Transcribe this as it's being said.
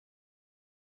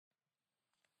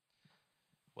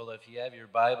Well, if you have your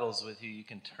Bibles with you, you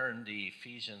can turn to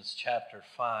Ephesians chapter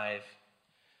 5.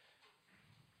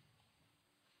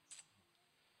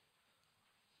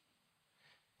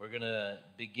 We're going to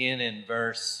begin in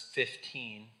verse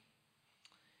 15.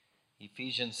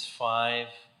 Ephesians 5,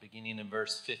 beginning in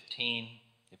verse 15.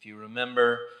 If you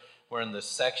remember, we're in the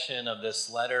section of this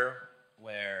letter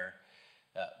where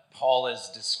Paul is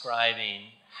describing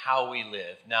how we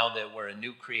live now that we're a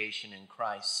new creation in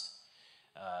Christ.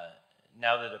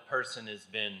 Now that a person has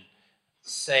been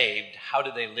saved, how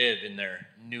do they live in their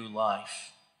new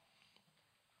life?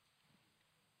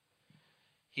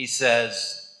 He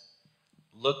says,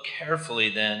 "Look carefully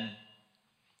then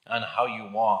on how you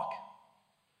walk,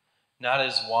 not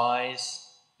as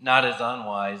wise, not as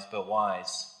unwise, but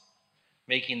wise,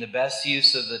 making the best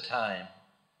use of the time,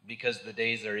 because the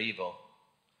days are evil.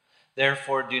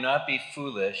 Therefore, do not be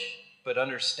foolish, but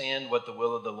understand what the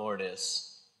will of the Lord is.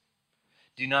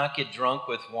 Do not get drunk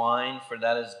with wine, for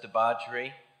that is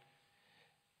debauchery,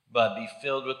 but be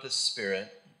filled with the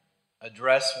Spirit.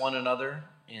 Address one another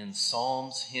in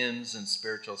psalms, hymns, and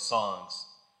spiritual songs,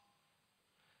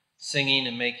 singing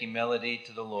and making melody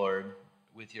to the Lord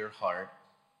with your heart,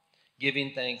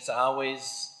 giving thanks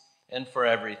always and for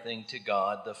everything to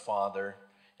God the Father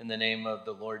in the name of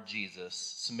the Lord Jesus,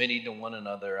 submitting to one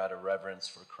another out of reverence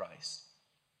for Christ."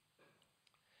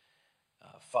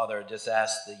 Father, I just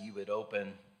ask that you would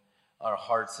open our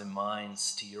hearts and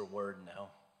minds to your word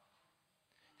now,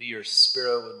 that your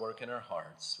Spirit would work in our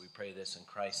hearts. We pray this in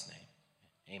Christ's name.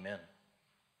 Amen.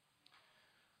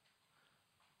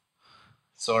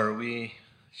 So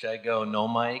should I go no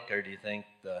mic, or do you think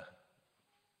what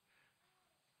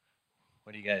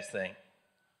do you guys think?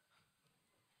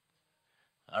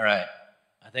 All right,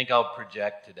 I think I'll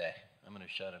project today. I'm going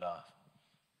to shut it off.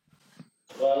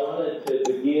 Well, I wanted to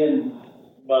begin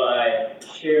by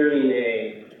sharing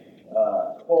a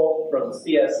quote from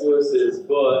C.S. Lewis's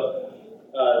book,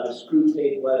 The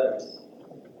Screwtape Letters.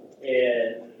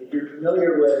 And if you're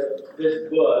familiar with this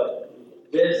book,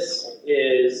 this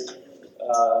is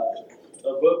a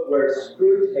book where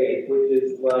Screwtape, which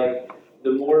is like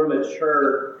the more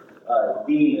mature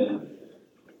demon,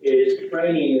 is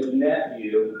training his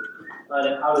nephew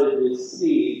on how to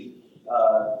deceive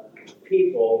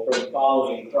people from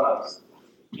following Christ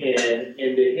and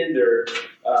to hinder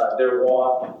their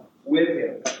walk with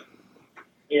him.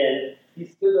 And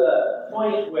he's to the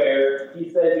point where he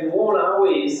said you won't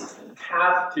always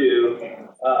have to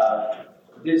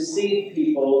deceive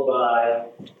people by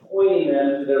pointing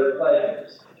them to their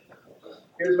pleasures.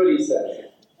 Here's what he says.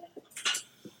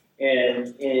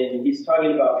 And he's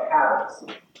talking about habits.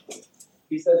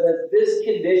 He says, as this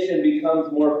condition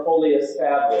becomes more fully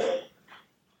established,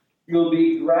 you'll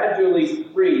be gradually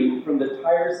freed from the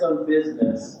tiresome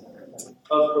business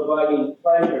of providing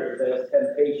pleasures as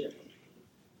temptation.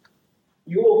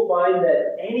 You will find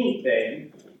that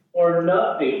anything or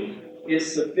nothing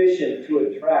is sufficient to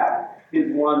attract his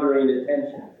wandering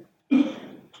attention.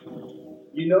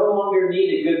 You no longer need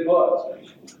a good book,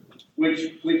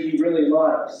 which he really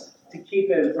likes, to keep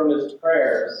him from his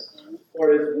prayers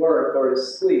or his work or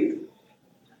his sleep.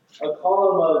 A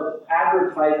column of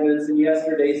advertisements in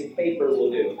yesterday's paper will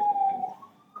do.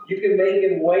 You can make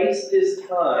him waste his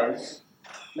time,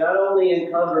 not only in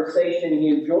conversation he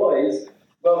enjoys,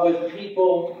 but with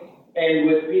people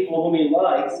whom he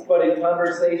likes, but in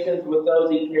conversations with those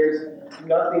he cares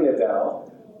nothing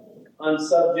about, on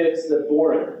subjects that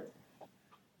bore him.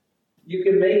 You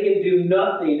can make him do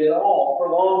nothing at all for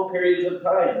long periods of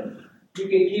time. You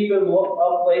can keep him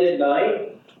up late at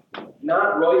night,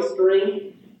 not roistering,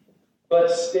 but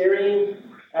staring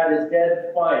at his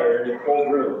dead fire in a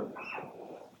cold room.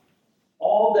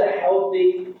 All the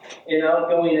healthy and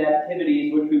outgoing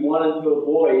activities which we wanted to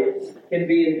avoid can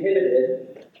be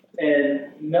inhibited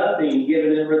and nothing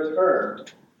given in return.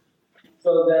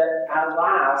 So that at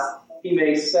last he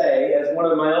may say, as one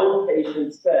of my own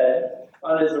patients said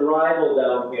on his arrival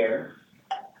down here,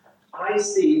 I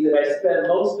see that I spent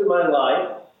most of my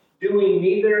life doing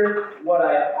neither what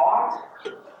I ought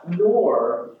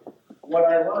nor what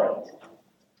I liked.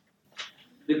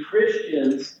 The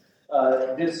Christians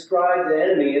describe the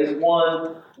enemy as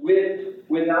one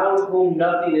without whom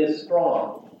nothing is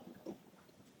strong.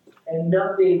 And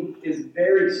nothing is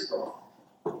very strong.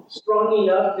 Strong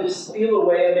enough to steal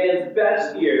away a man's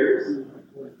best years,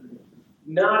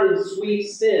 not in sweet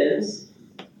sins,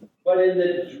 but in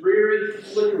the dreary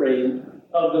flickering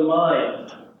of the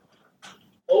mind.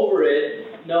 Over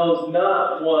it knows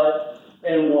not what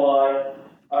and why,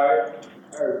 or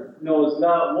knows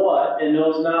not what and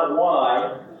knows not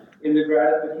why, in the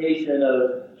gratification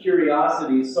of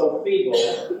curiosities so feeble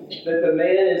that the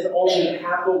man is only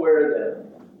half aware of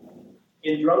them.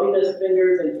 In drumming his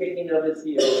fingers and kicking of his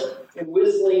heels, in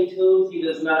whistling tunes he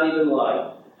does not even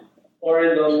like, or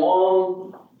in the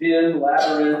long, dim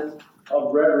labyrinth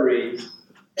of reveries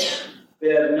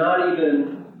that not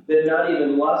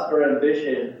even lust or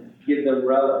ambition give them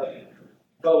relish,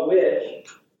 but which,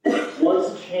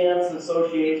 once chance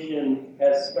association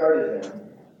has started them,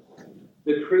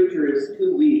 the creature is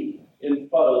too weak and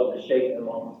fuddled to shake them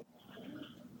off.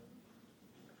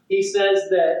 He says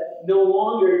that no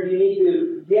longer do you need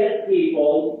to get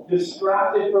people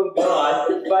distracted from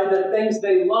God by the things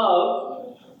they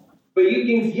love, but you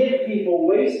can get people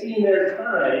wasting their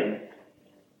time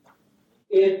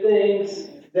in things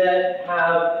that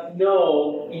have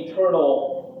no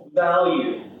eternal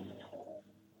value.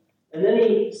 And then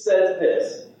he says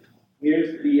this.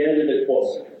 Here's the end of the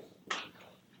quote.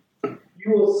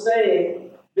 You will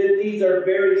say that these are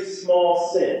very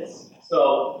small sins.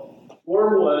 So,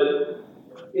 Wormwood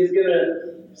is going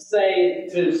to say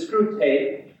to Screw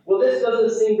Tape, well, this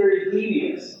doesn't seem very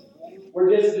devious. We're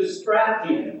just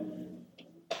distracting you.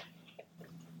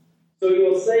 So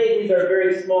you'll say these are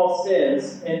very small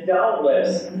sins, and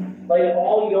doubtless, like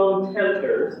all young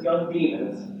tempters, young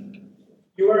demons,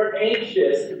 you are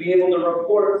anxious to be able to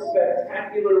report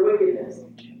spectacular wickedness.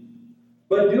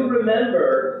 But do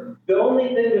remember, the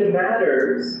only thing that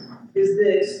matters is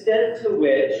the extent to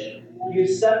which you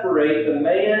separate the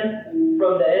man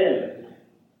from the enemy.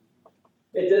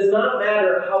 It does not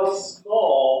matter how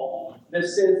small the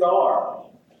sins are,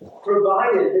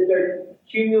 provided that their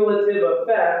cumulative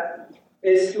effect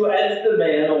is to edge the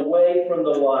man away from the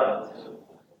light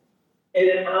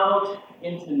and out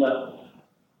into nothing.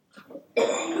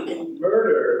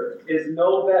 Murder is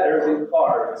no better than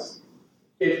cards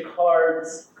if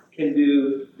cards can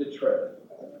do the trick.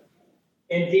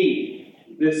 Indeed,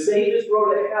 the safest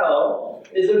road to hell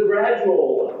is a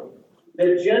gradual one,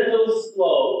 the gentle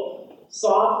slope,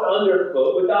 soft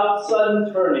underfoot, without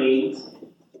sudden turnings,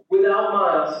 without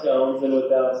milestones, and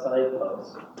without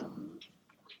signposts.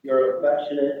 Your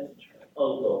affectionate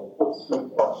uncle.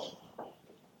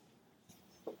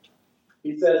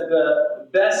 He says the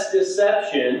best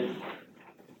deception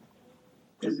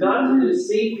is not to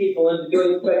deceive people into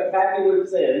doing spectacular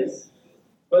sins,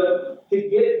 but to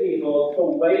get people to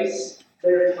waste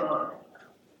their time.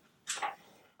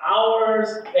 Hours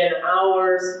and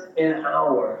hours and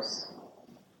hours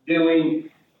doing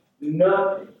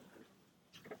nothing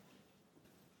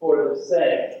for the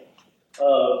sake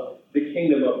of the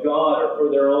kingdom of God or for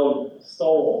their own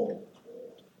soul.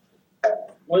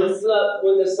 When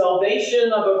the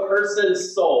salvation of a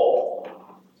person's soul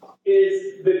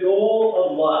is the goal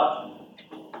of life,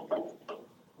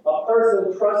 a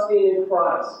person trusting in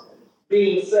Christ,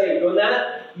 being saved, when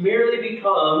that merely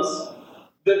becomes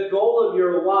the goal of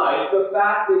your life, the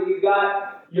fact that you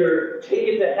got your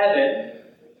ticket to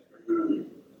heaven,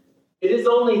 it is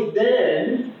only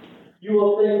then you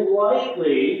will think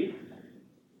lightly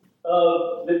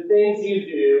of the things you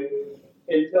do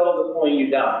until the point you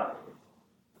die.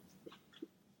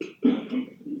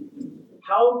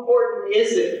 How important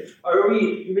is it? Are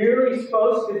we merely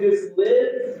supposed to just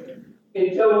live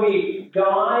until we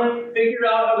die, figure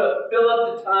out how to fill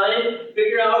up the time,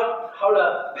 figure out how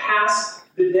to pass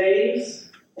the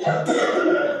days?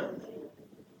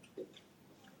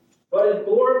 But if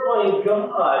glorifying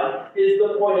God is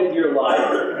the point of your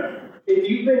life, if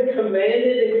you've been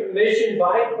commanded and commissioned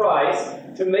by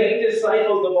Christ to make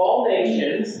disciples of all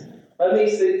nations, let me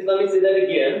say that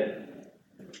again.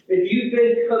 If you've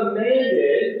been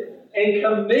commanded and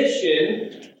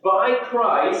commissioned by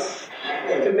Christ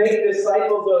to make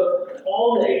disciples of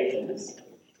all nations,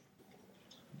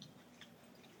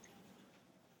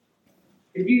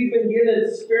 if you've been given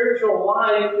spiritual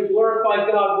life to glorify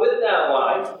God with that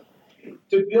life,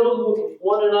 to build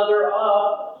one another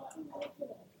up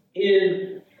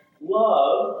in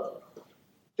love,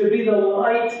 to be the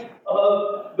light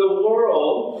of the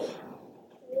world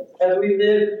as we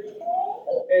live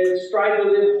and strive to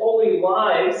live holy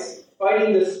lives,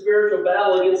 fighting the spiritual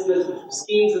battle against the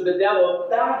schemes of the devil,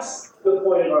 that's the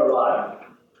point of our life.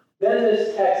 Then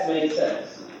this text makes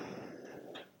sense.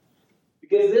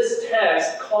 Because this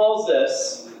text calls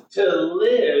us to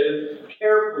live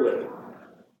carefully.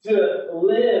 To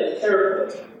live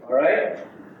carefully. All right?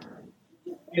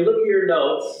 If you look at your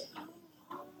notes,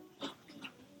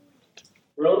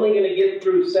 we're only going to get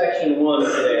through section 1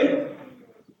 today.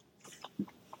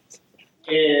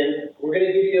 And we're going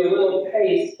to give you a little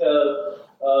taste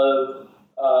of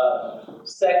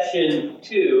section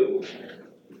 2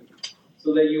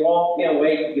 so that you all can't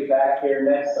wait to get back here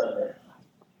next Sunday.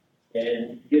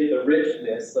 and get the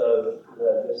richness of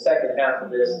the second half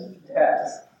of this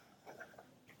text.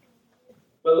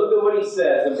 But look at what he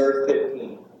says in verse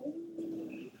 15.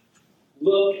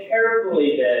 Look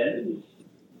carefully then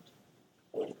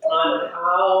on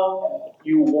how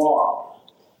you walk.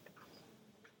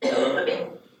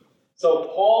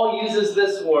 So Paul uses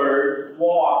this word,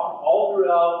 walk, all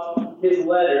throughout his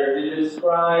letter to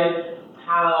describe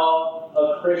how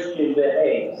a Christian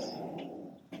behaves.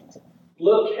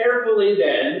 Look carefully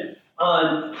then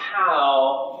on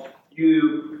how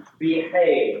you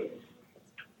behave.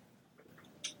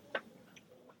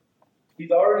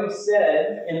 He's already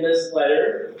said in this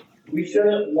letter, we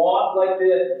shouldn't walk like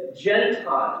the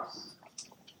Gentiles.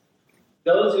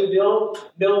 Those who don't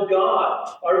know God,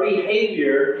 our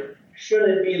behavior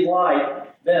shouldn't be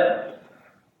like them.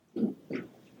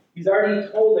 He's already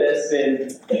told us in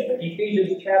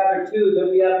Ephesians chapter 2 that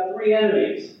we have three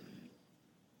enemies.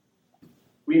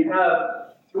 We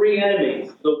have three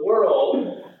enemies: the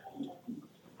world,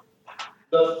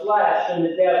 the flesh, and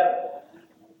the devil.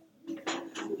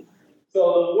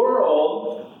 So the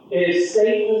world is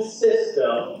Satan's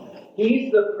system.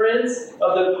 He's the prince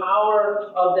of the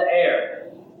power of the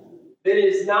air that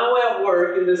is now at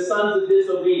work in the sons of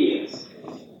disobedience.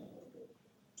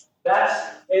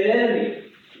 That's an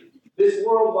enemy. This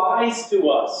world lies to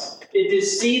us. It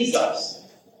deceives us.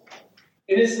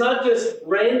 And it's not just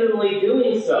randomly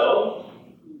doing so,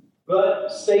 but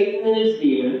Satan and his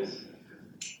demons,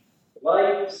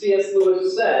 like C.S.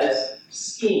 Lewis says,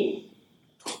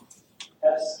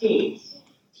 have schemes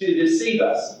to deceive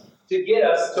us, to get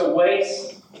us to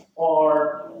waste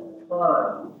our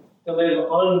time, to live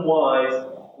unwise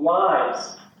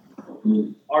lives.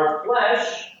 Our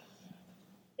flesh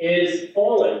is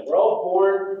fallen. We're all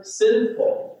born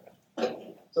sinful.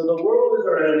 So the world is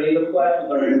our enemy, the flesh is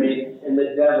our enemy, and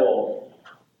the devil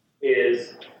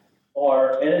is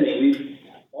our enemy. We've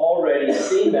already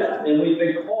seen that. And we've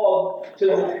been called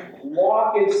to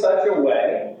walk in such a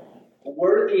way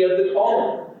worthy of the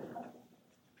calling.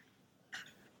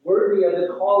 Worthy of the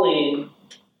calling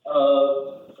of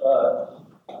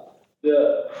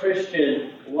the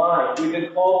Christian life. We've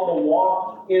been called to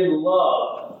walk in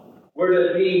love. We're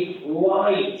to be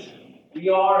light. We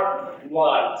are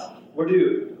light. We're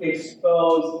to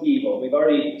expose evil. We've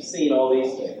already seen all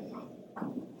these things.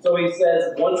 So he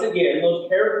says, once again, look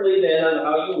carefully then on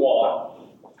how you walk,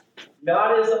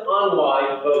 not as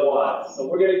unwise, but wise. So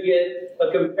we're going to get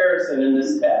a comparison in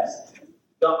this text.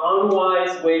 The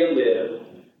unwise way to live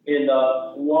and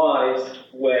the wise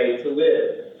way to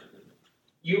live.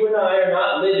 You and I are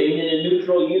not living in a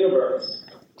neutral universe.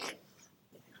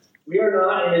 We are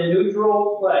not in a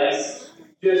neutral place,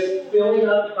 just filling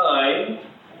up time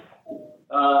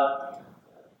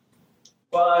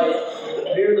by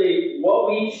merely what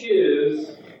we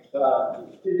choose to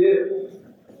do.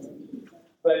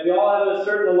 But we all have a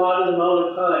certain allotted amount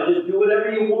of time. Just do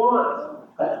whatever you want.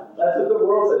 That's what the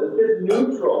world says. It's just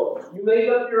neutral. You make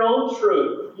up your own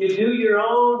truth. You do your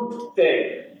own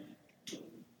thing.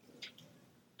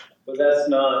 But that's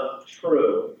not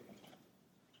true.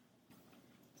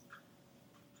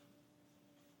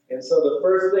 And so the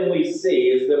first thing we see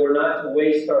is that we're not to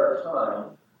waste our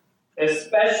time,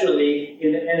 especially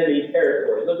in enemy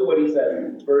territory. Look at what he said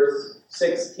in verse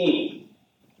 16.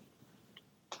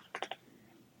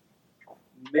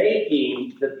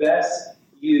 Making the best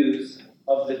use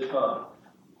of the time,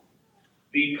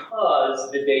 because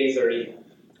the days are evil.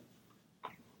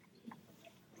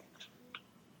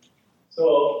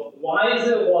 So, why is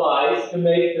it wise to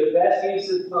make the best use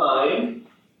of time?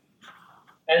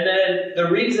 And then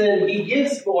the reason he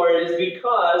gives for it is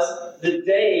because the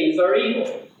days are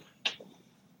evil.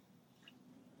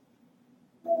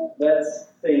 Let's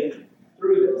think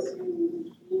through this.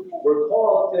 We're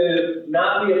called to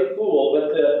not be a fool,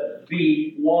 but to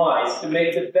be wise, to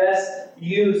make the best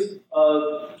use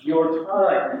of your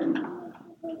time.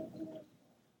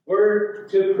 We're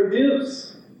to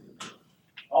produce.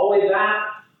 All the way back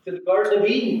to the Garden of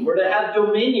Eden. We're to have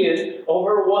dominion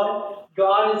over what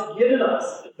God has given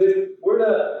us. We're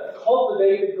to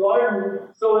cultivate the garden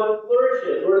so it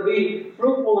flourishes. We're to be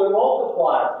fruitful and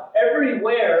multiply.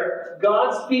 Everywhere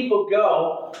God's people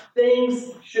go,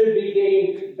 things should be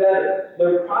getting better.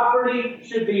 Their property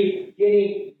should be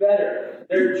getting better.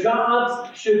 Their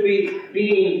jobs should be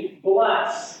being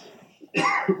blessed.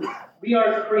 We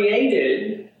are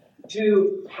created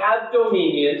to have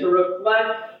dominion, to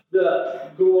reflect the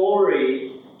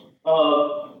glory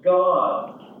of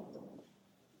God.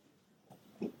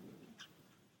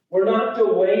 We're not to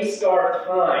waste our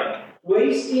time.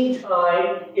 Wasting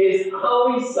time is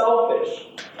always selfish.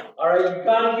 All right, you've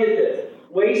got to get this.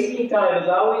 Wasting time is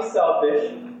always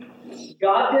selfish.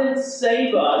 God didn't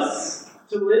save us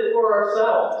to live for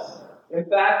ourselves. In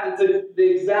fact, it's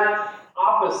the exact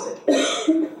opposite.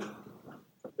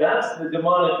 That's the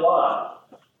demonic lie.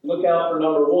 Look out for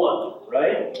number 1,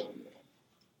 right?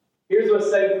 Here's what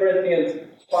 2 Corinthians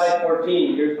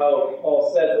 5:14, here's how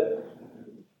Paul says it.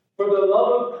 For the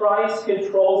love of Christ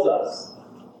controls us,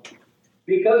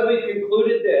 because we've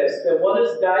concluded this, that one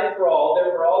has died for all,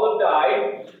 therefore all have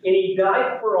died, and he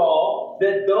died for all,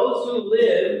 that those who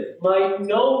live might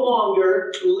no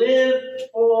longer live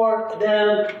for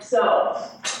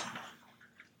themselves.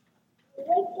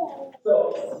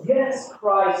 So, yes,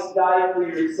 Christ died for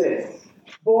your sins,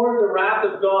 bore the wrath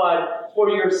of God for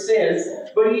your sins,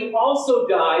 but he also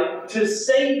died to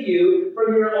save you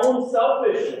from your own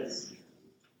selfishness.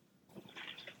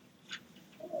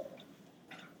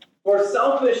 For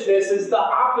selfishness is the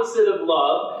opposite of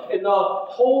love, and the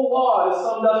whole law is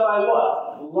summed up by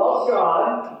what? Love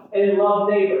God and love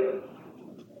neighbor.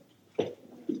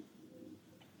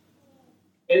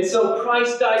 And so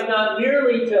Christ died not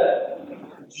merely to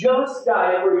just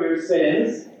die for your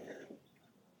sins,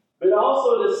 but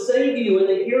also to save you in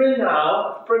the here and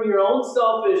now from your own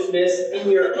selfishness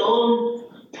and your own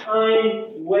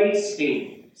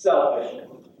time-wasting selfishness.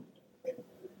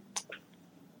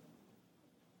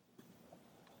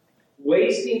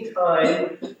 Wasting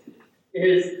time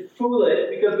is foolish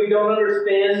because we don't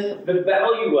understand the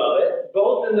value of it,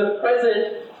 both in the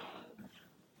present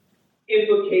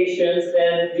implications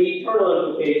and the eternal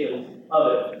implications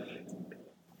of it.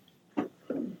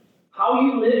 How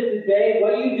you live today,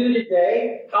 what you do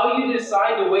today, how you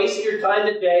decide to waste your time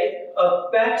today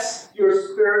affects your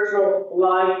spiritual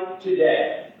life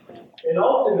today. And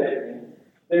ultimately,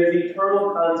 there's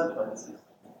eternal consequences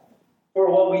for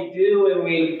what we do and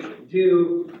we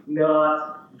do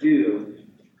not do.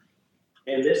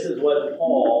 And this is what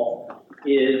Paul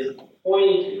is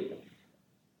pointing to.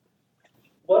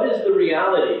 What is the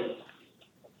reality?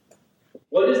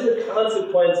 What is the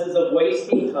consequences of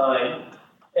wasting time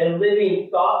and living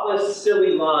thoughtless,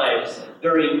 silly lives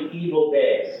during evil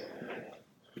days?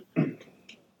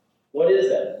 What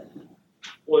is it?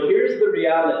 Well, here's the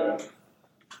reality.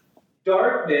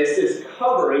 Darkness is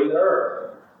covering the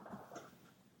earth,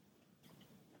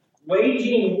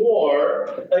 waging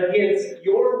war against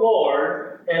your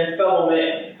Lord and fellow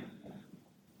man.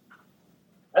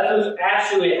 That's what's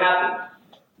actually happening.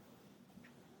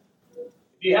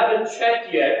 If you haven't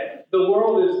checked yet, the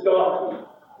world is dark.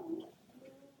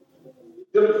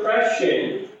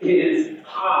 Depression is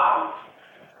high.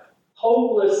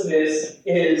 Hopelessness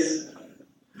is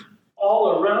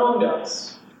all around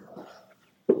us.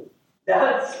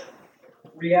 That's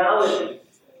reality.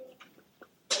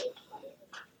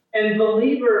 And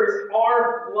believers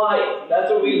are light. That's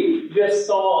what we just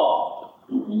saw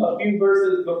a few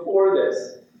verses before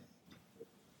this.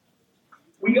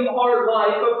 We are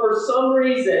light, but for some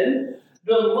reason,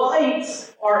 the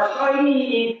lights are hiding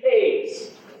in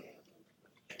caves.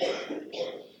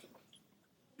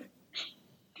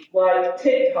 Like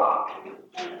TikTok,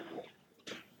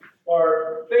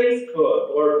 or Facebook,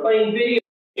 or playing video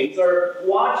games, or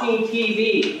watching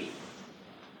TV.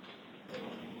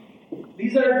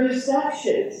 These are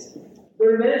deceptions.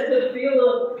 They're meant to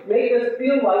make us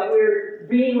feel like we're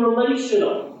being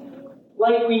relational,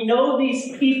 like we know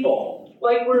these people,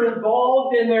 like we're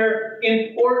involved in their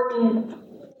important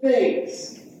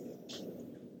things.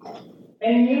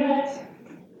 And yet,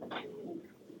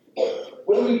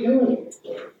 what are we doing?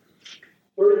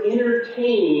 We're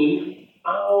entertaining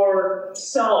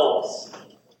ourselves.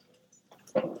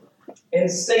 And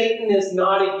Satan is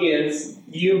not against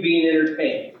you being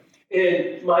entertained,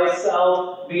 and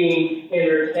myself being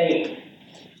entertained.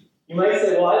 You might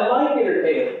say, well, I like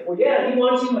entertainment. Well, yeah, he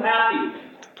wants you happy.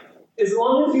 As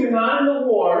long as you're not in the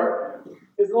war,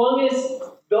 as long as,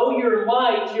 though you're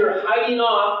light, you're hiding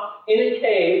off in a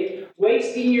cave,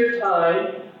 wasting your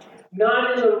time,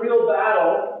 not in a real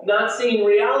battle, not seeing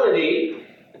reality,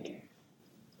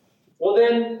 well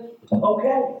then,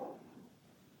 okay.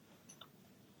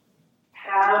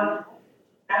 Have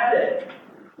at it.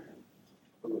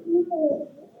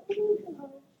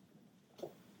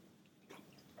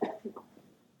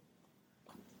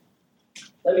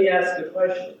 Let me ask a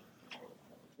question.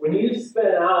 When you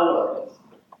spend hours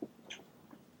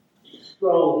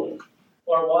scrolling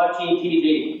or watching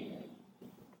TV,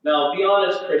 now be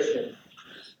honest, Christian,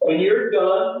 when you're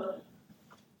done,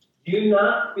 do you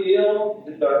not feel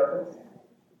the darkness?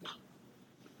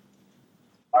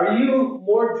 Are you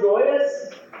more joyous?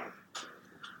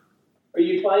 Or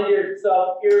you find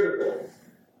yourself irritable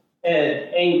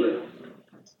and angry?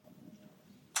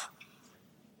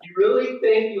 Do You really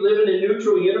think you live in a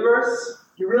neutral universe?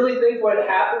 You really think what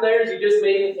happened there is you just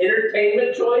made an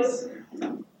entertainment choice?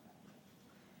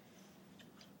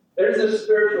 There's a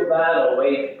spiritual battle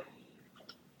waiting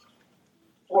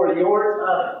for your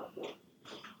time.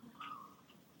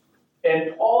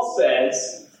 And Paul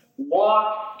says,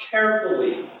 walk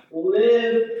carefully,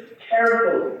 live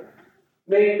carefully,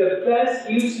 make the best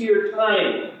use of your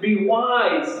time, be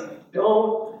wise,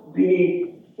 don't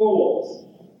be fools.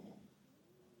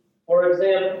 For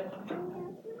example,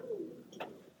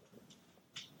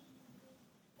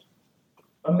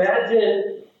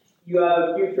 imagine you have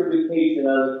a future vacation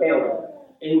on the calendar,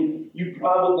 and you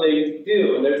probably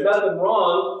do, and there's nothing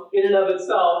wrong in and of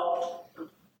itself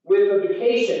with a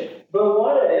vacation. But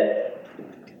what if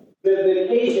the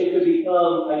vacation could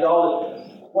become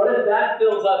idolatrous? What if that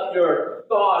fills up your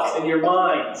thoughts and your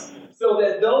minds? So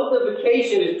that though the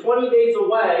vacation is 20 days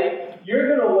away,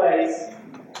 you're going to waste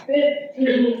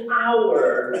 15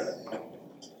 hours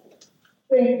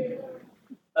thinking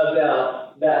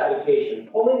about that vacation,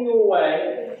 pulling you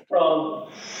away from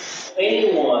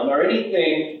anyone or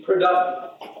anything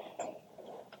productive.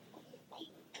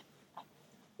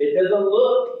 It doesn't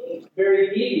look very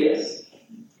devious,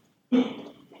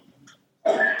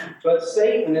 but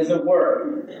Satan is at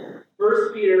work.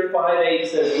 1 Peter 5:8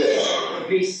 says this,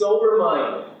 be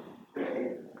sober-minded.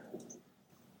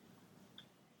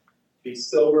 Be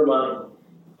sober-minded.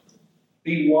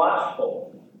 Be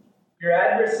watchful. Your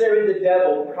adversary, the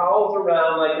devil, prowls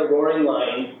around like a roaring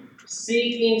lion,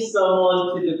 seeking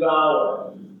someone to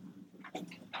devour.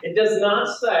 It does not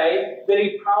say that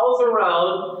he prowls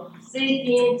around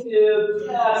seeking to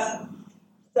just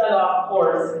set off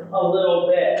course a little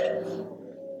bit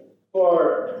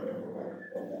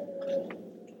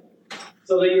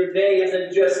so that your day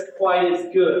isn't just quite as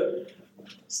good.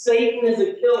 Satan is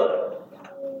a killer.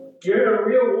 You're in a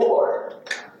real war.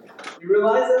 You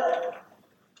realize that?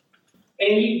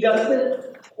 And he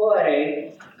doesn't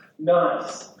play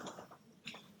nice.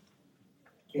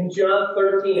 In John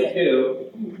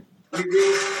 13:2, we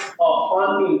read a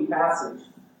haunting passage.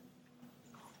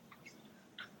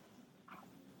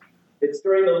 It's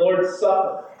during the Lord's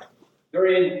Supper.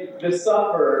 During the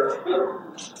supper,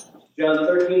 John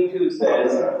 13:2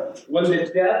 says, when the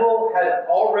devil had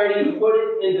already put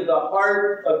it into the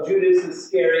heart of Judas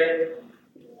Iscariot,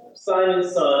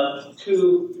 Simon's son,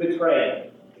 to betray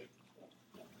him.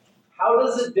 How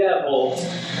does the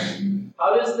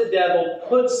devil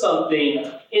put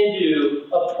something into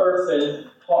a person's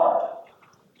heart?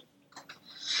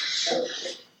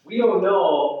 We don't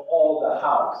know all the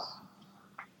house.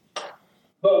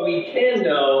 But we can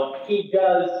know he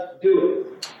does do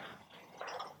it.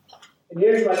 And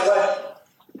here's my question.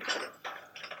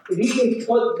 If he can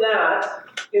put that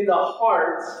in the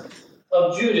heart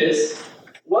of Judas,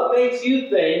 what makes you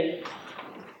think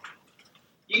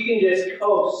you can just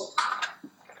coast?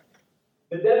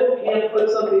 The devil can't put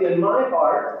something in my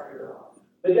heart.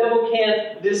 The devil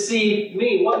can't deceive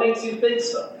me. What makes you think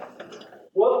so?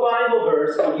 What Bible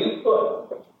verse will you put?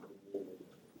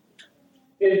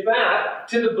 In fact,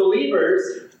 to the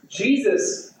believers,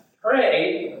 Jesus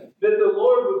prayed that the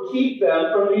Lord would keep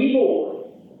them from the evil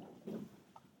one.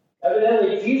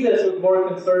 Evidently, Jesus was more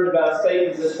concerned about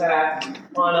Satan's attack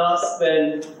on us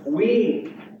than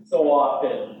we so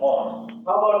often are.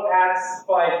 How about Acts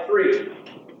 5:3?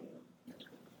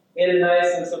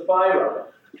 Ananias and Sapphira.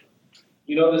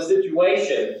 You know the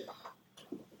situation.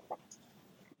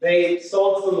 They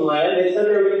sold some land. They said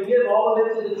they were going to give all of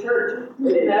it to the church.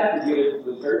 They didn't have to give it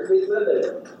to the church. They said they.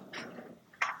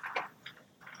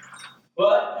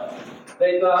 But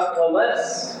they thought, well,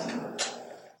 let's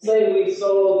say we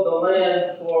sold the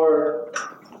land for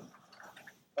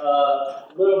a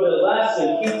little bit less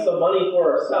and keep some money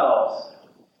for ourselves.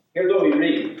 Here's what we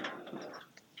read.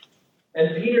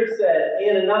 And Peter said,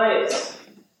 Ananias,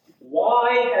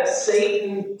 why has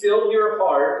Satan filled your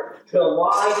heart to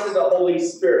lie to the Holy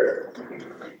Spirit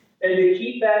and to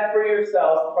keep back for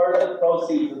yourself part of the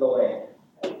proceeds of the land?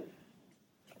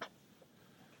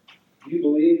 Do you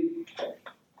believe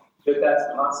that that's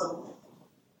possible?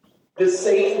 That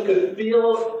Satan could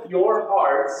fill your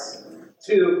hearts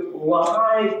to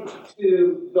lie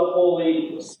to the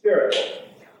Holy Spirit?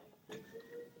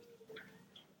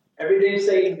 Everything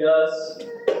Satan does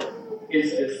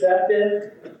is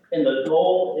deceptive, and the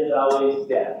goal is always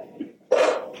death.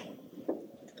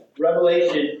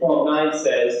 Revelation 12:9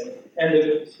 says,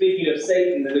 speaking of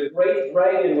Satan, that the great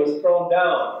dragon was thrown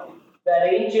down. That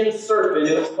ancient serpent,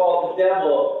 it was called the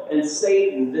devil and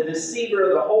Satan, the deceiver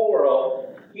of the whole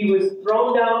world. He was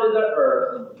thrown down to the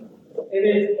earth, and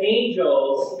his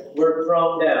angels were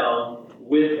thrown down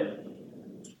with him.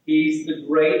 He's the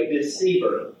great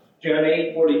deceiver. John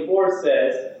 8:44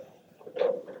 says,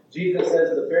 Jesus says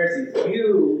to the Pharisees,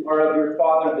 you are of your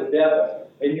father the devil,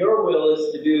 and your will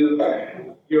is to do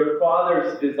your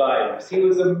father's desires. He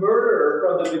was a murderer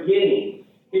from the beginning.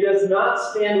 He does not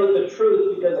stand with the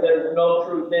truth because there's no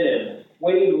truth in him.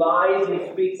 When he lies,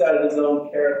 he speaks out of his own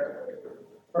character.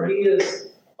 For he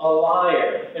is a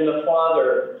liar and the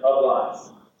father of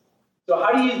lies. So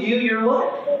how do you view your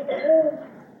life?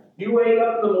 You wake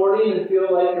up in the morning and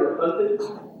feel like you're hunted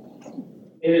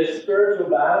in a spiritual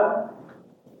battle?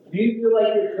 Do you feel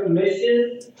like you're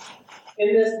commissioned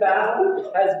in this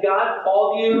battle? Has God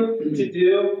called you to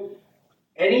do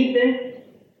anything?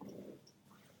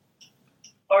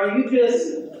 Are you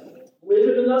just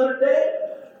living another day?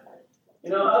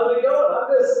 How's it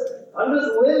going? I'm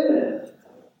just living.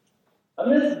 I'm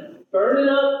just burning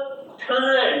up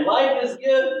time. Life is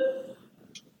good.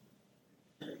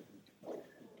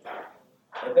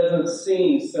 It doesn't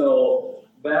seem so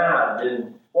bad.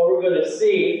 And what we're going to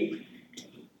see,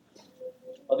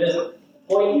 I'll just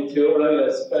point you to it. We're not going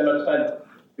to spend much time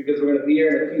because we're going to be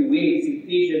here in a few weeks.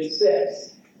 Ephesians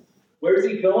 6. Where's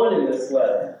he going in this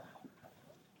letter?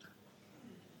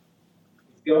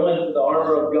 He's going to the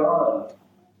armor of God.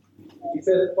 He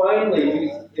says,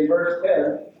 finally, in verse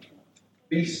 10,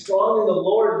 be strong in the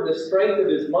Lord and the strength of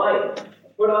his might.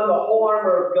 Put on the whole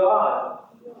armor of God.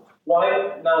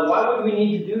 Why would we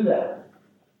need to do that?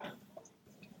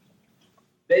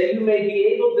 That you may be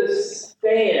able to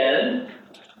stand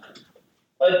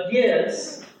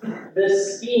against the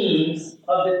schemes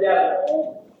of the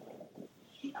devil.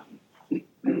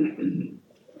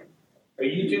 Are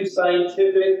you too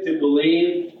scientific to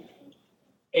believe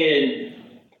in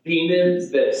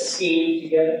demons that scheme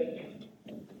together?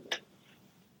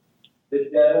 The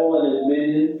devil and his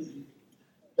minions?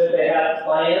 That they have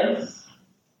plans?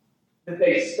 That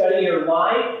they study your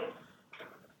life?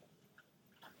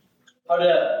 How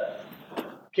to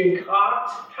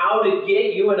concoct how to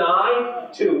get you and I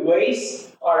to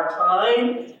waste our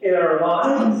time in our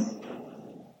lives?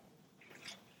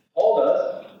 Hold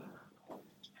us.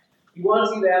 He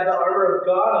wants you to have the armor of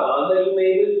God on, that you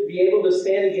may be able to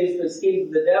stand against the schemes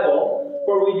of the devil.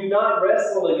 For we do not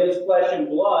wrestle against flesh and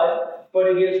blood, but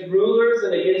against rulers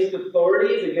and against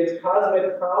authorities, against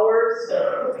cosmic powers.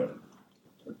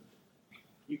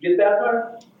 You get that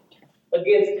part?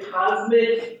 Against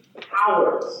cosmic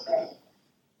powers.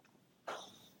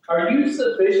 Are you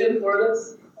sufficient for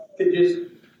this? To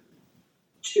just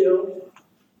chill?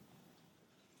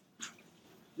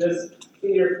 Just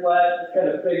in your flesh, kind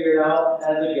of figure it out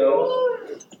as it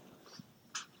goes?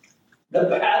 The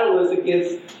battle is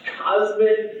against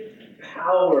cosmic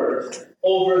powers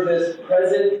over this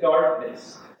present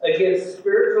darkness, against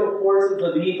spiritual forces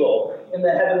of evil in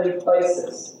the heavenly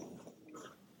places.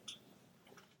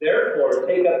 Therefore,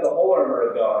 take up the whole armor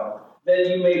of God, that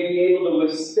you may be able to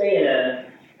withstand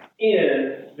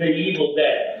in the evil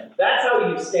day. That's how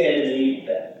you stand in the evil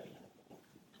day.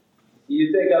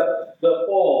 You take up the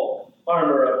full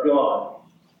armor of God.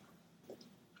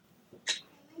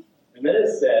 And then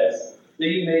it says that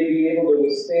you may be able to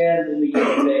withstand in the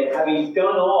evil day, having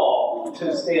done all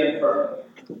to stand firm.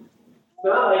 It's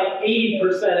not like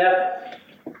 80% effort.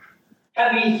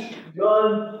 Having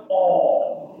done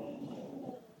all.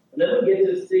 And then we get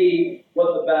to see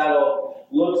what the battle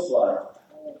looks like.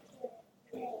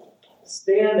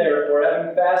 Stand therefore,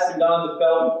 having fastened on the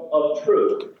belt of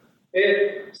truth.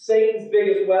 If Satan's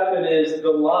biggest weapon is the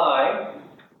lie,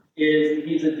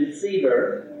 he's a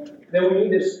deceiver, then we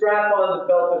need to strap on the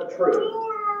belt of truth.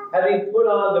 Having put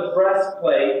on the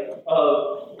breastplate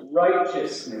of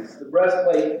righteousness. The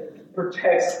breastplate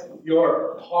protects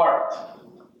your heart.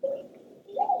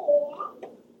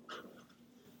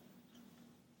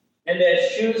 And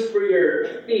as shoes for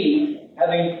your feet,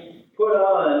 having put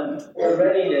on the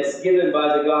readiness given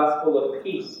by the gospel of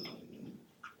peace.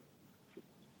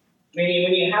 Meaning,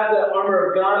 when you have the armor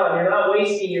of God on, you're not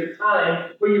wasting your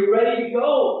time, but you're ready to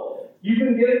go. You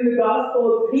can get in the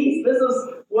gospel of peace. This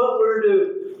is what we're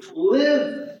to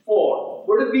live for.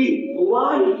 We're to be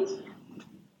light.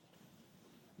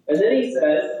 And then he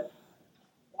says,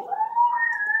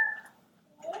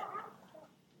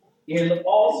 in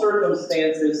all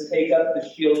circumstances, take up the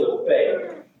shield of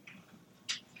faith,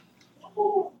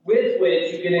 with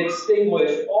which you can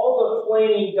extinguish all the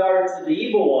flaming darts of the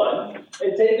evil one,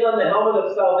 and take on the helmet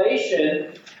of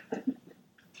salvation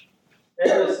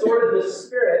and the sword of the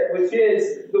Spirit, which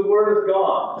is the Word of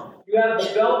God. You have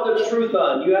the belt of truth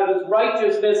on. You have His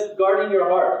righteousness guarding your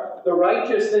heart, the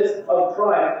righteousness of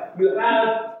Christ. You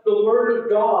have the Word of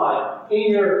God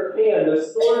in your hand, the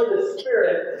sword of the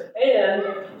Spirit,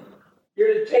 and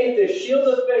You're to take the shield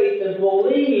of faith and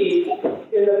believe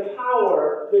in the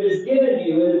power that is given to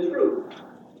you in the truth.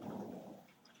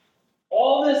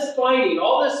 All this fighting,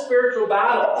 all this spiritual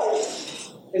battle,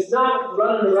 it's not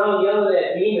running around yelling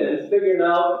at demons, figuring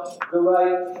out the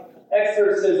right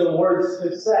exorcism words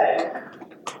to say.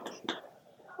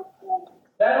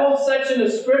 That whole section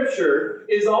of Scripture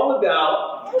is all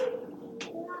about,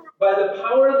 by the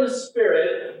power of the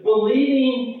Spirit,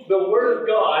 believing the Word of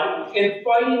God and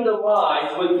fighting the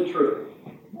lies with the truth.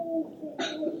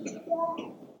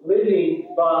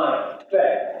 Living by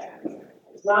faith.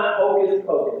 It's not hocus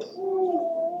pocus.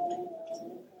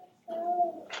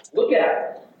 Look at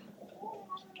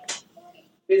it.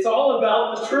 It's all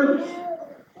about the truth.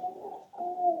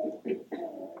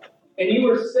 And you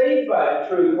were saved by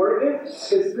the truth, weren't you?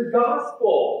 It's the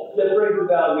gospel that brings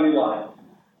about new life.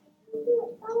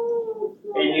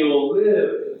 And you will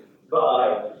live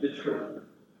by the truth.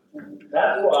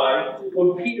 That's why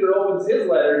when Peter opens his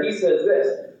letter, he says this: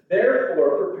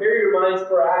 therefore, prepare your minds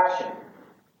for action.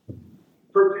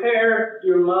 Prepare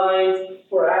your minds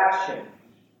for action.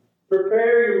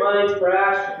 Prepare your minds for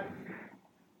action.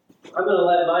 I'm going to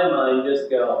let my mind just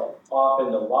go off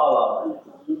in the la-la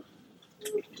land.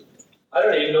 I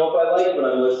don't even know if I like what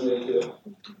I'm listening to.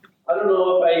 I don't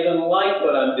know if I even like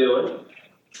what I'm doing.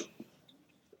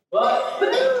 But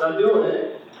I'm doing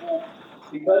it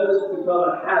because it's become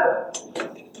a habit.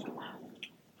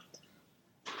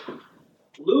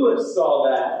 Lewis saw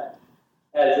that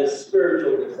as a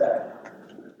spiritual deception.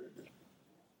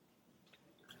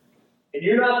 And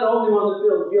you're not the only one that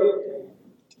feels guilty.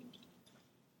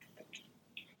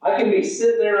 I can be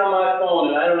sitting there on my phone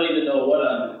and I don't even know what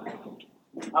I'm doing.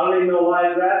 I don't even know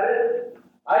why I grabbed it.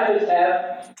 I just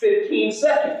have 15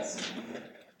 seconds.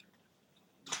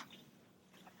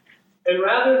 And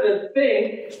rather than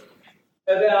think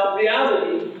about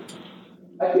reality,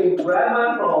 I can grab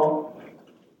my phone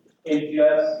and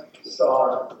just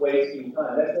start wasting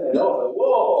time. That's when I know,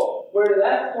 whoa, where did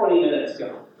that 20 minutes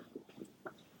go?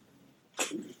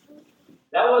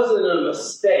 That wasn't a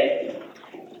mistake.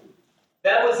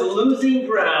 That was losing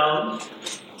ground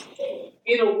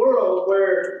in a world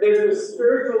where there's a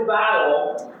spiritual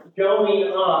battle going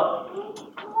on.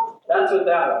 That's what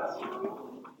that was.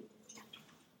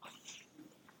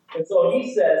 And so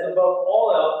he says, above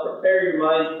all else, prepare your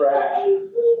minds for action.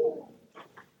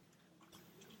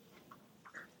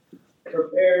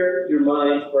 Prepare your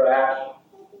minds for action.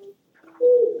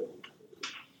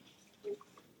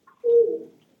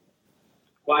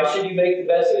 Why should you make the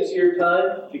best use of your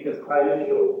time? Because time is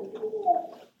short.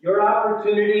 Your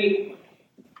opportunity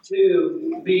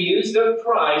to be used of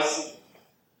Christ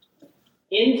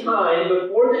in time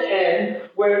before the end,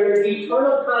 where there's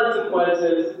eternal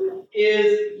consequences,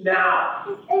 is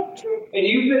now. And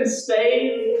you've been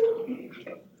saved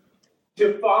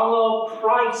to follow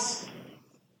Christ,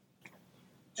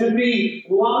 to be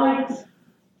light,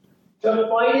 to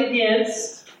fight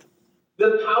against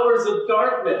the powers of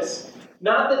darkness.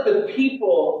 Not that the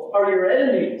people are your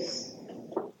enemies.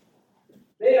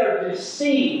 They are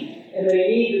deceived and they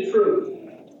need the truth.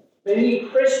 They need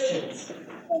Christians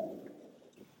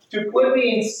to quit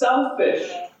being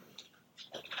selfish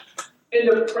and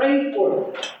to pray for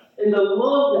them and to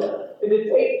love them and to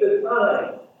take the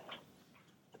time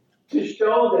to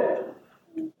show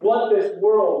them what this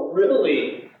world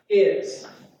really is.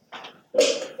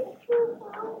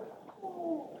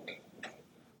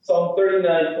 Psalm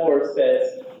 39:4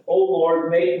 says, O Lord,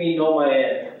 make me know my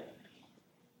end.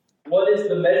 What is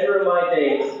the measure of my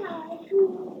days?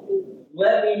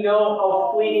 Let me know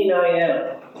how fleeting I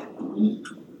am.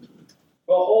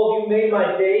 Behold, you made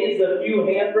my days a few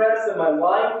handbreadths, and my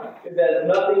life is as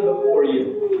nothing before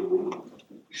you.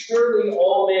 Surely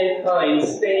all mankind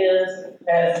stands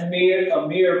as a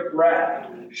mere breath.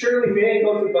 Surely man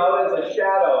goes about as a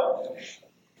shadow.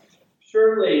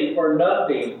 Surely for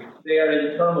nothing they are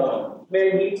in turmoil.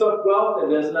 Man, he took wealth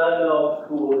and does not know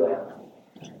who will have.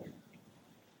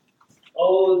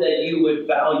 Oh, that you would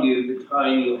value the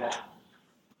time you have.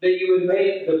 That you would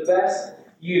make the best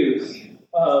use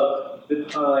of the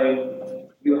time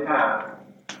you have.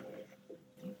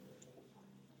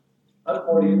 I'm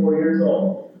 44 years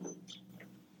old.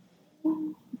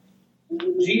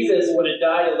 Jesus would have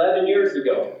died 11 years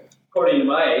ago, according to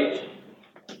my age.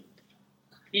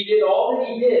 He did all that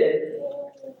he did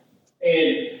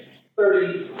in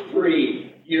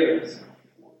 33 years.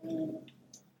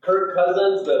 Kirk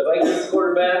Cousins, the Vikings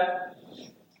quarterback,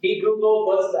 he Googled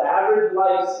what's the average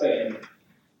lifespan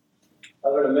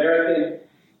of an American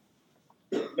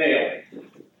male.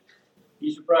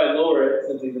 You should probably lower it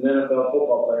since he's an NFL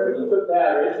football player. He took the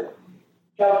average,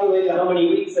 calculated how many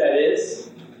weeks that is,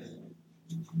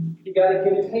 you got a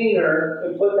container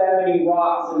and put that many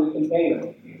rocks in the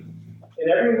container.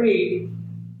 And every week,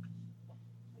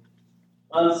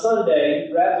 on Sunday,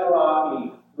 he grabs a rock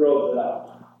and he throws it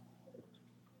out.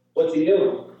 What's he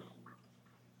doing?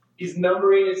 He's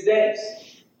numbering his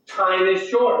days. Time is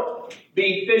short.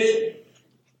 Be efficient.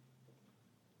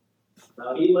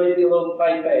 Now, he might be a little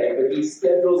type A, but he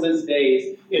schedules his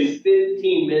days in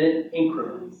 15-minute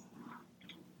increments.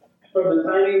 From the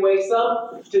time he wakes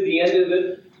up to the end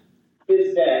of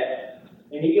his day.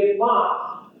 And he gets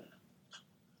mocked.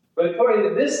 But according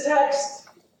to this text,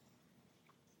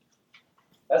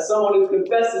 as someone who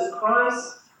confesses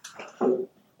Christ,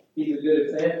 he's a good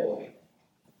example.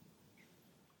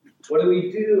 What do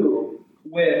we do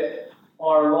with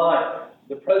our life?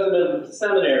 The president of the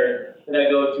seminary that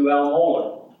I go to, Al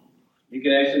Mohler, you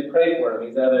can actually pray for him.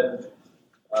 He's having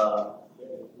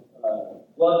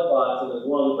blood clots in his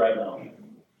lungs right now.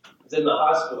 He's in the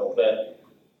hospital, but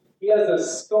he has a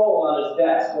skull on his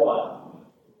desk. What?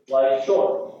 Life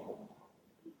short.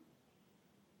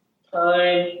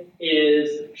 Time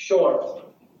is short.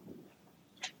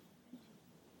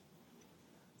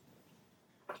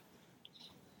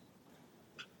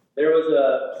 There was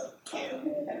a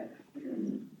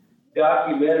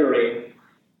documentary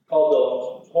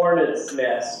called The Hornet's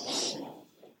Nest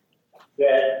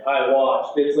that I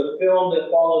watched. It's a film that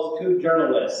follows two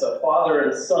journalists, a father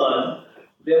and son,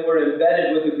 that were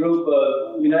embedded with a group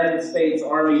of United States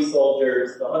Army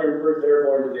soldiers, the 101st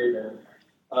Airborne Division,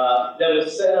 that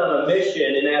was sent on a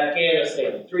mission in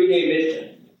Afghanistan, a 3-day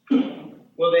mission.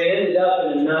 Well, they ended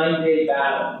up in a 9-day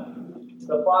battle.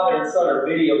 The father and son are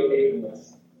videotaping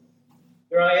this.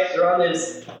 They're on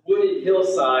this wooded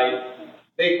hillside.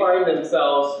 They find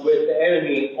themselves with the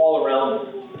enemy all around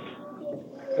them.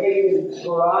 They can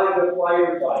survive the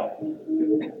firefight.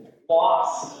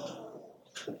 Lost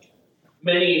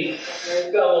many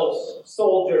fellow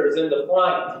soldiers in the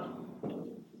fight.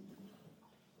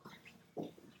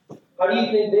 How do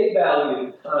you think they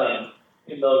valued time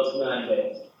in those 9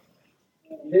 days?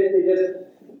 You think they just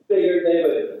figured they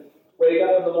would wake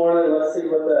up in the morning and let's see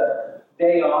what the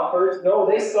day offers? No,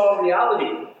 they saw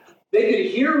reality. They could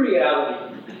hear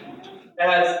reality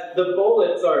as the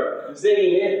bullets are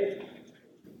zigging in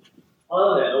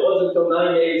on them. It wasn't until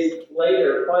 9 days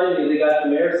later, finally, they got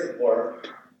some air support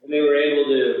and they were able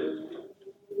to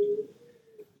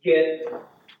get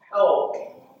help.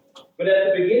 But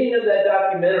at the beginning of that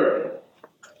documentary,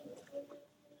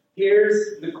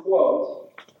 here's the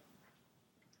quote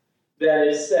that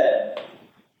is said.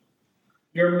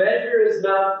 Your measure is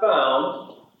not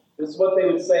found, this is what they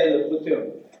would say in the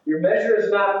platoon. Your measure is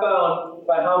not found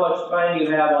by how much time you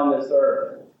have on this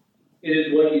earth. It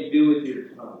is what you do with your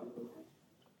time.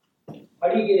 How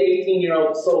do you get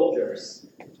 18-year-old soldiers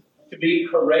to be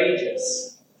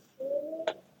courageous,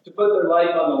 to put their life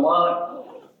on the line?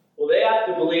 Well, they have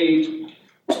to believe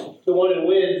the one who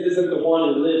wins isn't the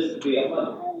one who lives to be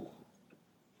 100.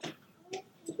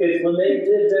 It's when they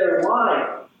live their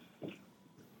life,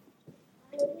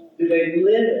 do they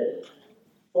live it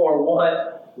for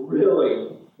what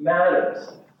really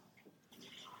matters?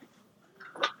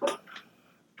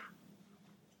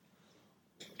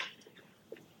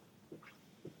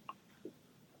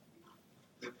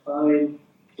 The time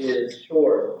is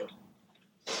short.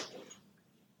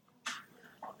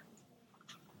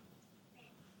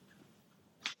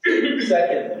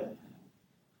 Secondly,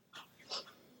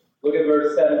 look at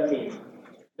verse 17.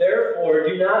 Therefore,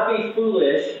 do not be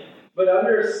foolish, but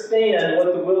understand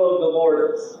what the will of the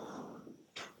Lord is.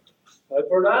 If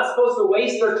we're not supposed to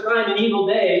waste our time in evil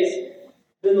days,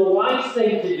 then the wise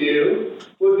thing to do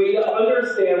would be to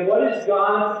understand what is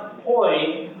God's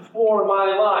point for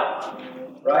my life.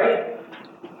 Right?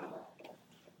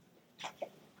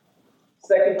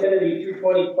 2 Timothy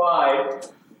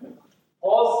 2:25,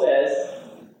 Paul says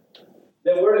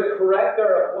that we're to correct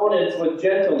our opponents with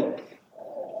gentleness.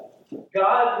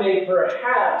 God may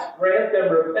perhaps grant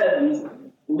them repentance,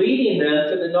 leading them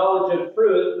to the knowledge of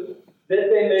truth, that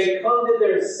they may come to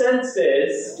their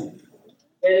senses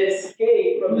and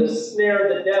escape from the snare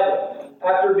of the devil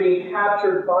after being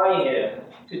captured by him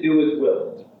to do his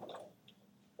will.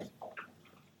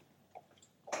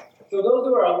 So those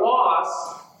who are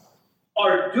lost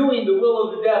are doing the will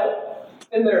of the devil,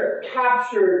 and they're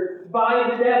captured by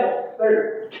the devil.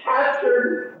 They're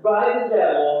captured by the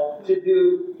devil to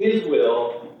do his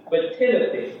will. But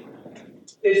Timothy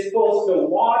is supposed to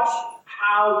watch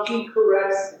how he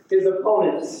corrects his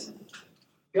opponents.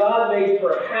 God may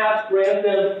perhaps grant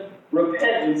them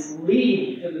repentance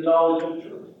leading to the knowledge of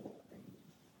truth.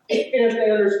 And if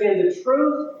they understand the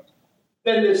truth,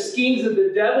 then the schemes of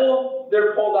the devil,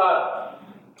 they're pulled out of.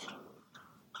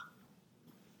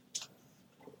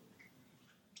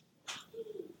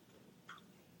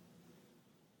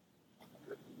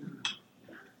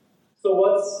 So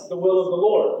what's the will of the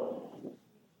Lord?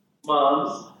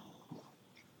 Moms,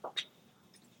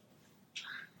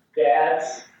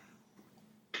 dads,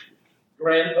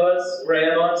 grandpas,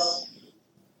 grandmas,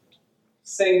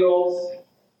 singles,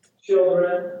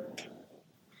 children.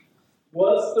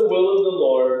 What's the will of the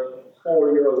Lord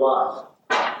for your life?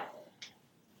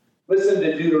 Listen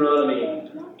to Deuteronomy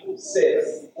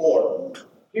 6:4.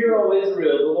 Hear, O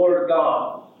Israel, the Lord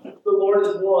God. The Lord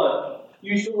is one.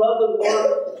 You shall love the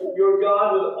Lord your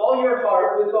God with all your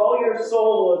heart, with all your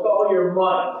soul, with all your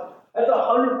mind. That's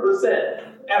 100%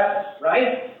 effort,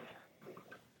 right?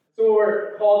 That's what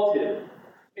we're called to.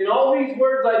 And all these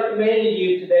words I commanded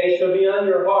you today shall be on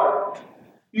your heart.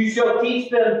 You shall teach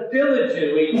them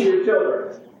diligently to your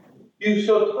children. You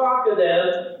shall talk to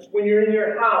them when you're in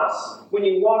your house, when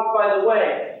you walk by the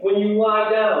way, when you lie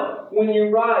down, when you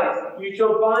rise. You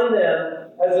shall bind them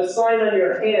as a sign on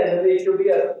your hand, and they shall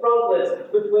be as frontlets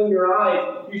between your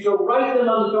eyes. You shall write them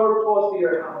on the doorpost of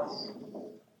your house.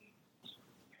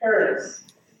 Parents,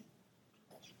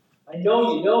 I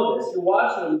know you know this. You're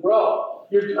watching them grow.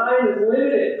 Your time is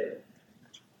limited.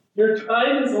 Your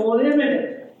time is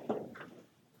limited.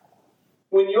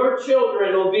 When your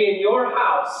children will be in your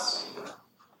house,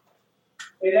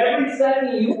 and every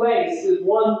second you waste is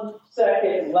 1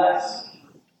 second less,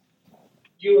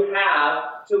 you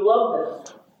have to love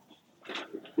them.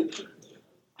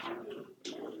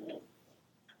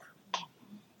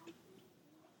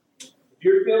 If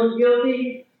you're feeling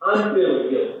guilty, I'm feeling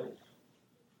guilty.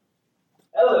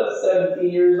 Ella's 17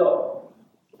 years old,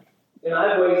 and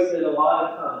I've wasted a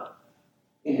lot of time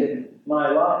in my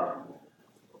life.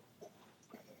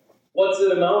 What's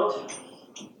it amount to?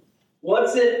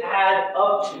 What's it add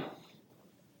up to?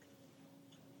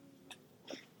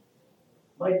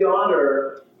 My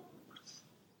daughter,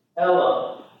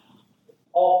 Ella,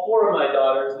 all 4 of my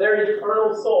daughters, they're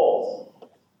eternal souls.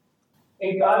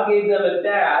 And God gave them a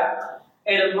dad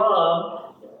and a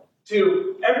mom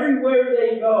to everywhere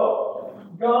they go.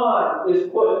 God is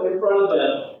put in front of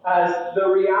them as the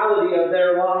reality of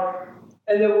their life.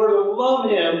 And that we're to love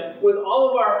Him with all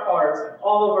of our hearts,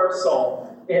 all of our soul,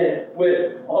 and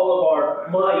with all of our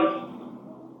might.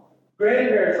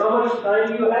 Grandparents, how much time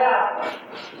do you have?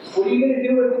 What are you going to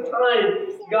do with the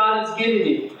time God has given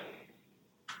you?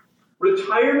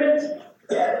 Retirement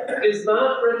is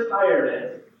not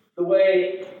retirement the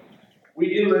way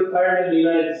we do retirement in the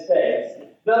United States.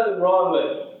 Nothing wrong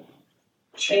with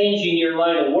changing your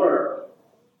line of work.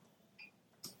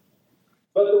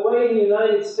 But the way in the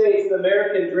United States the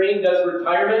American dream does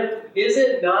retirement, is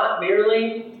it not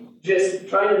merely just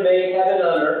trying to make heaven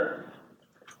on earth?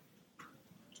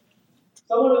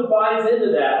 Someone who buys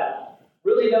into that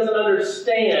really doesn't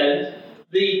understand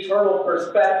the eternal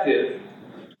perspective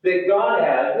that God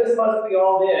has. This must be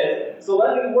all this. So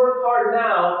let me work hard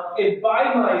now and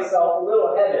buy myself a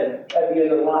little heaven at the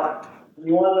end of life.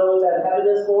 You want to know what that heaven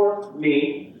is for?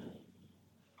 Me.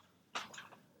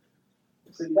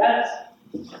 See,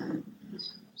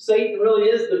 Satan really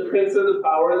is the prince of the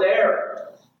power of the air.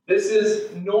 This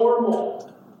is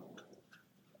normal.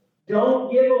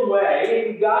 Don't give away,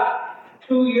 if you got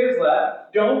 2 years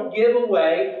left, don't give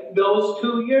away those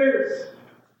 2 years.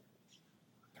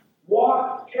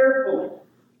 Walk carefully.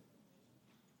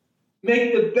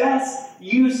 Make the best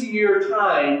use of your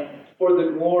time for the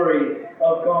glory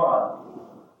of God.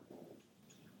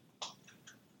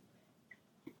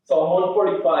 Psalm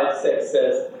 145:6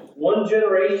 says, "One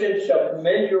generation shall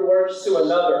commend your works to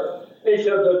another, and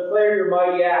shall declare your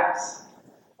mighty acts.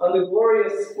 On the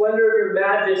glorious splendor of your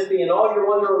majesty and all your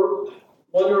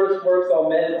wondrous works I'll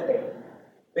meditate.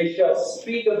 They shall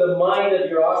speak of the might of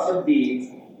your awesome deeds,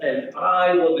 and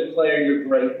I will declare your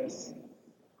greatness."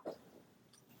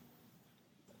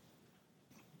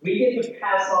 We get to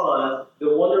pass on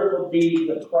the wonderful deeds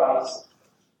of Christ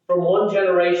from one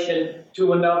generation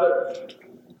to another.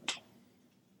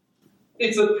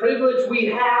 It's a privilege we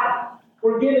have.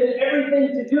 We're given everything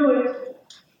to do it.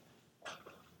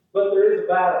 But there is a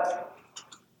battle.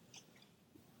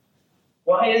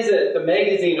 Why is it the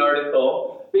magazine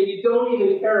article that you don't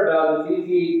even care about is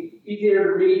easier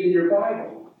to read than your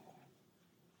Bible?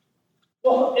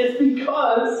 Well, it's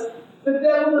because the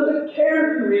devil doesn't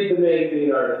care to read the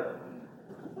magazine article.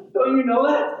 Don't you know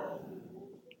that?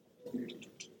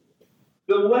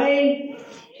 The way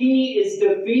he is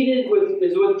defeated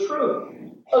is with truth.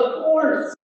 Of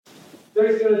course,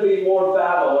 there's going to be more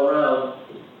battle around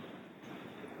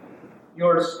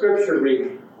your scripture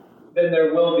reading than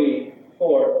there will be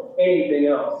for anything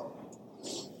else.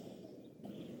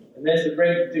 And then to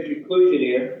bring to conclusion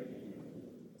here,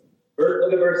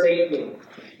 look at verse 18.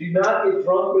 "Do not get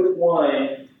drunk with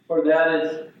wine, for that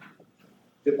is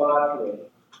debauchery.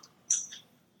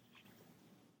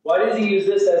 Why does he use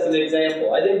this as an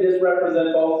example? I think this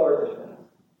represents all sorts of things.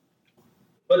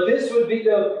 But this would be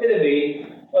the epitome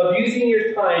of using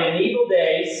your time in evil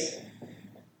days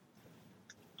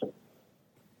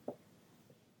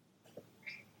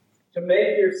to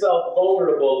make yourself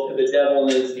vulnerable to the devil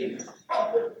and his demons.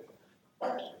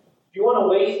 If you want to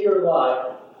waste your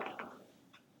life,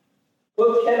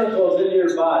 put chemicals in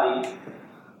your body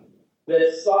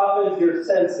that softens your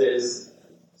senses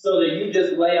so that you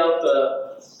just lay out the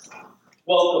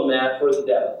welcome mat for the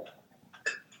devil.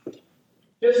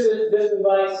 Just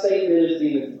invite Satan and his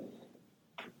demons.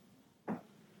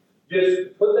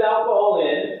 Just put the alcohol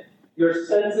in, your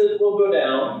senses will go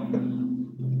down.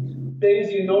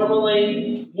 Things you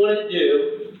normally wouldn't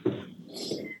do,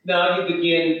 now you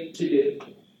begin to do.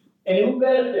 And who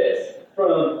benefits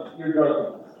from your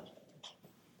drunkenness?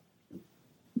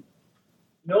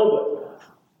 Nobody.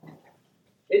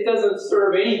 It doesn't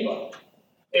serve anybody.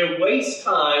 It wastes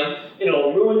time and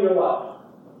it'll ruin your life.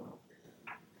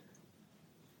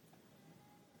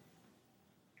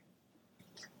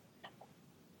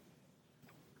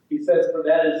 He says, for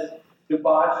that is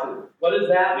debauchery. What does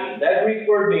that mean? That Greek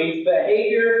word means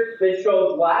behavior that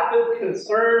shows lack of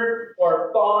concern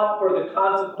or thought for the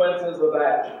consequences of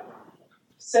action.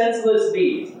 Senseless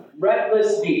deeds,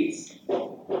 reckless deeds.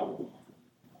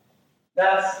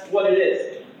 That's what it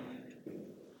is.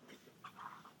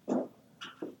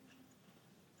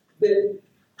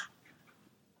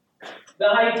 The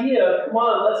idea, come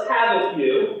on, let's have a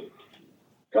few.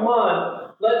 Come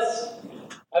on,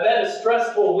 I've had a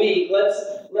stressful week. Let's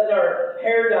let our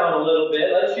hair down a little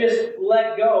bit. Let's just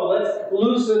let go. Let's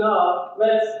loosen up.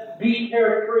 Let's be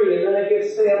carefree. And then it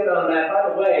gets stamped on that. By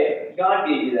the way, God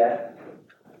gave you that.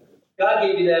 God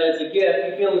gave you that as a gift.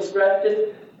 You feeling stressed?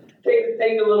 Just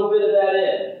take a little bit of that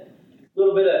in. A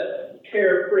little bit of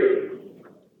carefree.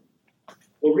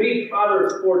 We'll read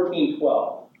Proverbs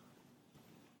 14:12.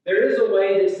 There is a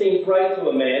way that seems right to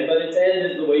a man, but its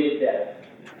end is the way to death.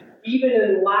 Even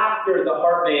in laughter, the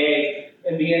heart may ache,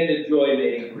 and the end of joy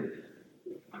may increase.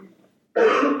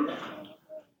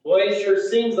 Boy, it sure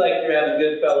seems like you're having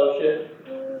good fellowship.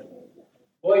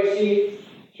 Boy, she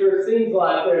sure seems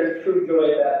like there's true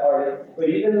joy at that party. But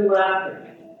even in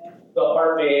laughter, the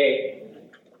heart may ache.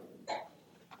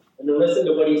 And then listen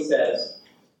to what he says.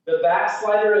 The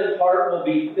backslider in heart will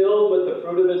be filled with the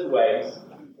fruit of his ways,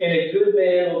 and a good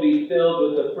man will be filled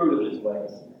with the fruit of his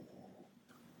ways.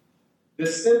 The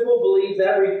simple believes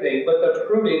everything, but the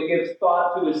prudent gives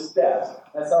thought to his steps.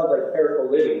 That sounds like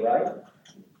careful living, right?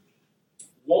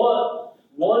 One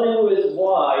who is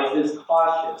wise is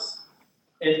cautious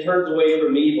and turns away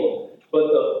from evil, but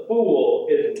the fool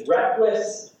is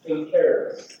reckless and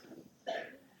careless.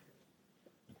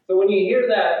 So when you hear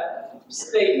that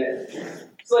statement,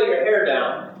 just let your hair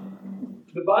down.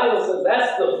 The Bible says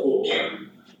that's the fool.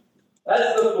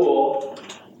 That's the fool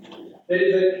that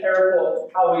isn't careful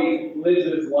how he lives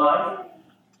his life.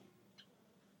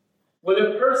 When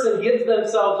a person gives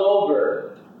themselves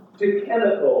over to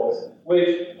chemicals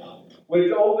which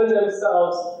open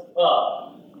themselves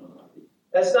up,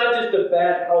 that's not just a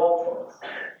bad health choice.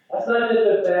 That's not just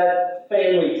a bad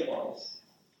family choice.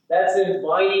 That's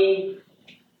inviting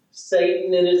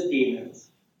Satan and his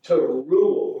demons to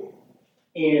rule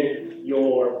in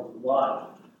your life.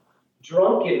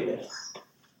 Drunkenness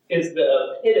is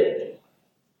the epitome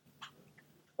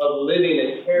of living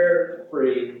a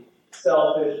carefree,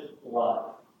 selfish life.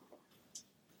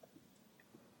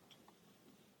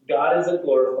 God isn't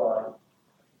glorified.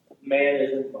 Man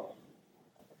isn't fun.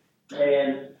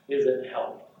 Man isn't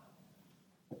healthy.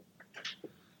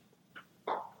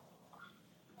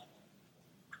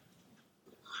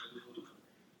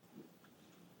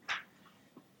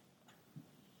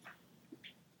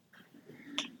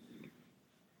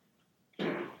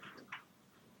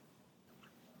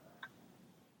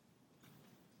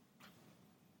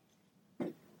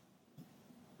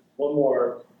 One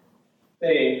more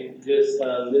thing just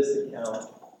on this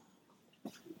account.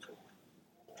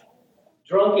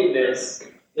 Drunkenness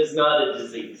is not a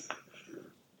disease.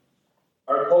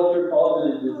 Our culture calls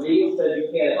it a disease, says you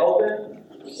can't help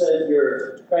it, says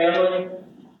your family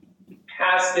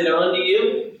passed it on to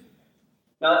you.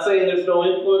 Not saying there's no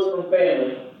influence from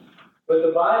family, but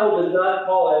the Bible does not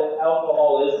call it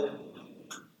alcoholism.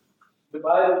 The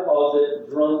Bible calls it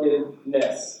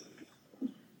drunkenness.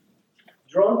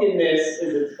 Drunkenness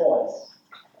is a choice.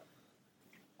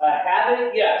 A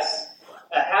habit, yes.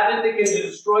 A habit that can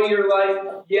destroy your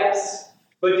life, yes.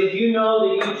 But did you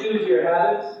know that you choose your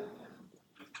habits?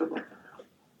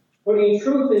 Putting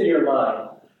truth in your mind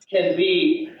can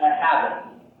be a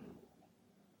habit.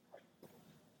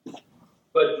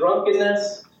 But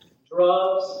drunkenness,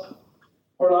 drugs,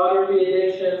 pornography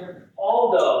addiction,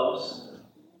 all those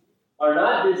are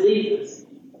not diseases.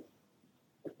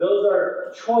 Those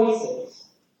are choices.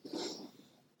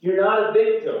 You're not a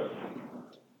victim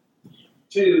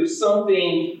to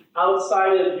something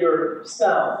outside of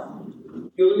yourself.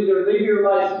 You'll either live your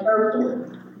life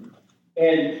carefully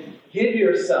and give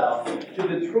yourself to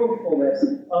the truthfulness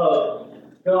of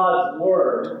God's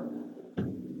Word,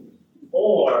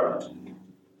 or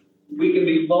we can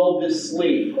be lulled to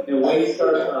sleep and waste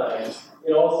our time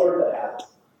in all sorts of habits.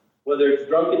 Whether it's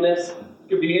drunkenness, it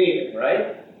could be anything,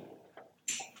 right?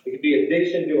 It could be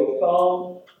addiction to a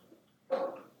phone.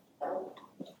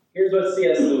 Here's what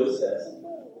C.S. Lewis says.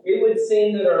 It would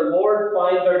seem that our Lord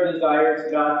finds our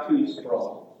desires not too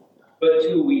strong, but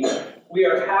too weak. We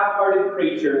are half-hearted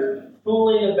creatures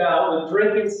fooling about with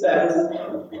drink and sex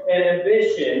and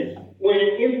ambition when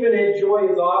infinite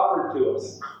joy is offered to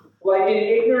us. Like an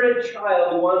ignorant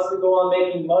child who wants to go on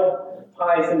making mud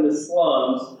pies in the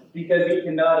slums because he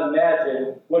cannot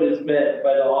imagine what is meant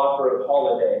by the offer of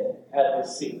holiday at the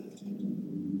sea.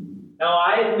 Now,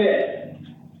 I admit,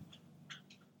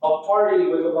 a party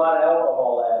with a lot of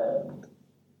alcohol added,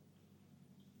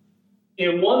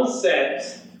 in one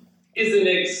sense, is an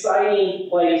exciting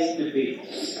place to be.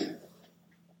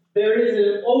 There is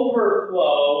an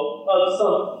overflow of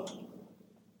something.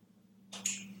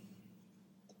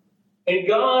 And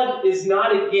God is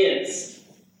not against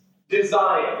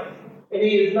desire. And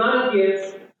He is not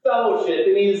against fellowship.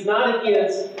 And He is not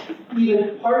against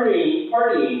even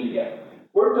partying together.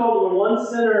 We're told when one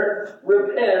sinner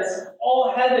repents,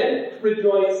 all heaven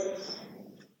rejoices.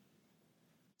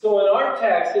 So in our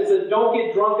text, it says, don't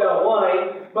get drunk on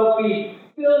wine, but be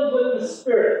filled with the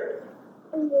Spirit.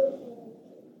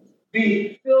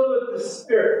 Be filled with the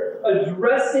Spirit,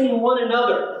 addressing one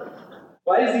another.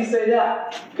 Why does he say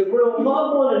that? Because we're to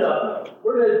love one another.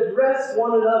 We're to address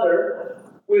one another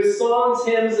with songs,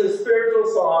 hymns, and spiritual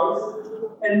songs,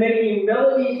 and making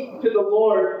melody to the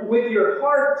Lord with your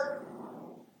heart.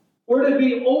 We're to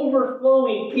be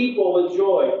overflowing people with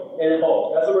joy and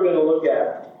hope. That's what we're going to look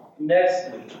at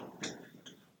next week.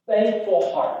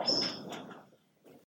 Thankful hearts.